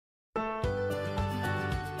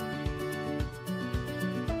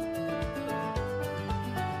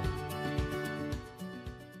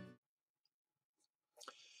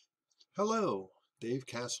Hello, Dave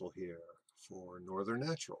Castle here for Northern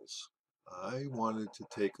Naturals. I wanted to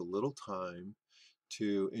take a little time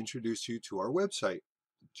to introduce you to our website,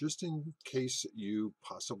 just in case you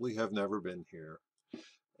possibly have never been here.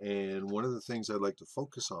 And one of the things I'd like to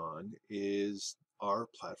focus on is our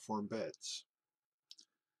platform beds.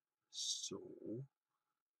 So we'll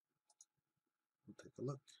take a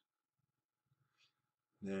look.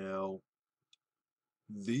 Now,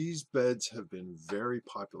 these beds have been very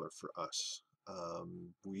popular for us.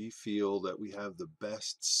 We feel that we have the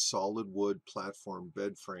best solid wood platform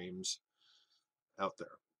bed frames out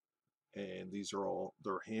there. And these are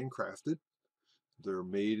they're handcrafted. They're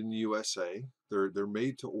made in the USA. They're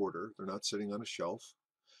made to order. They're not sitting on a shelf.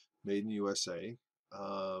 Made in the USA.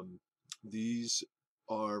 These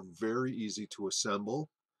are very easy to assemble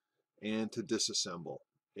and to disassemble.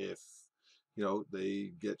 If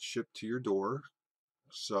they get shipped to your door,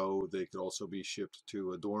 so they could also be shipped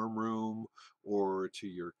to a dorm room or to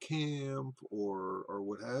your camp or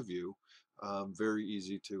what have you. Very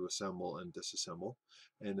easy to assemble and disassemble.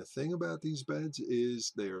 And the thing about these beds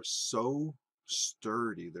is they are so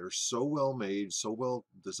sturdy. They're so well made, so well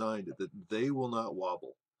designed that they will not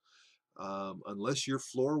wobble. Unless your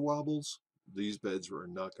floor wobbles, these beds are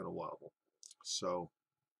not going to wobble. So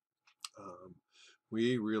um,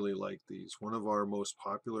 we really like these. One of our most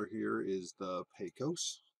popular here is the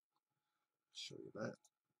Pecos. Show you that.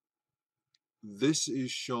 This is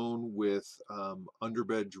shown with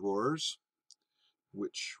underbed drawers,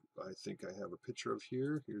 which I think I have a picture of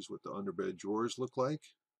here. Here's what the underbed drawers look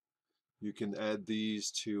like. You can add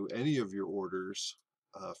these to any of your orders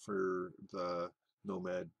for the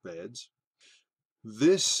Nomad beds.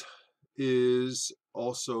 This is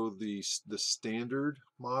also the standard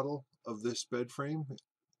model of this bed frame.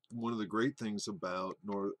 One of the great things about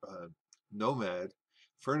Nomad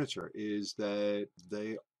furniture is that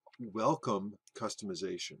they welcome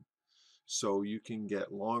customization. So you can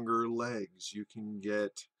get longer legs, you can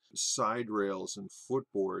get side rails and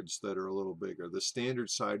footboards that are a little bigger. The standard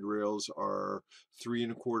side rails are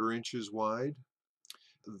 3¼ inches wide.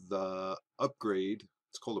 The upgrade,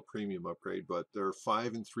 it's called a premium upgrade, but they're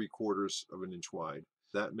 5¾ inch wide.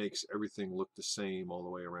 That makes everything look the same all the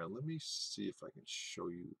way around. Let me see if I can show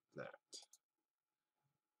you that.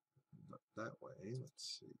 Not that way.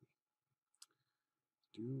 Let's see.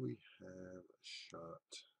 Do we have a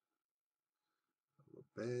shot of a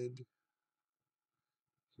bed?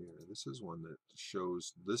 Here, this is one that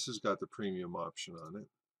shows, this has got the premium option on it,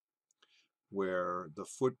 where the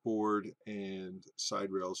footboard and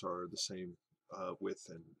side rails are the same width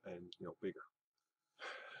and bigger.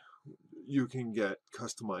 You can get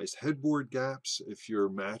customized headboard gaps. If your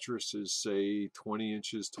mattress is, say, 20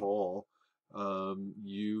 inches tall,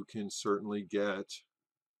 you can certainly get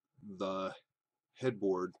the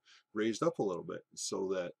headboard raised up a little bit so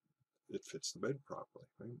that it fits the bed properly,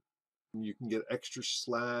 right? You can get extra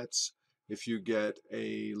slats. If you get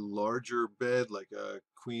a larger bed, like a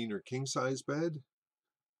queen or king size bed,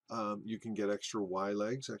 you can get extra Y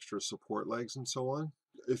legs, extra support legs, and so on.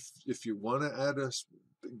 If you want to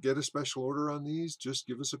get a special order on these, just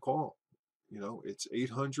give us a call. It's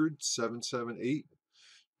 800-778-2998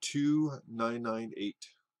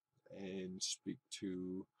 and speak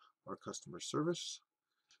to our customer service.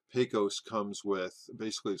 Pecos comes with,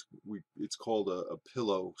 basically it's called a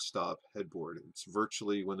pillow stop headboard. It's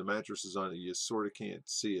virtually, when the mattress is on it, you sort of can't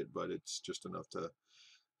see it, but it's just enough to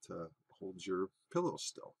hold your pillow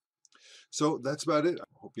still. So that's about it. I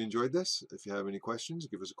hope you enjoyed this. If you have any questions,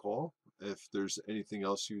 give us a call. If there's anything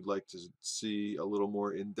else you'd like to see a little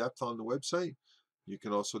more in depth on the website, you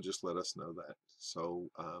can also just let us know that.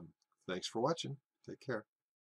 So thanks for watching. Take care.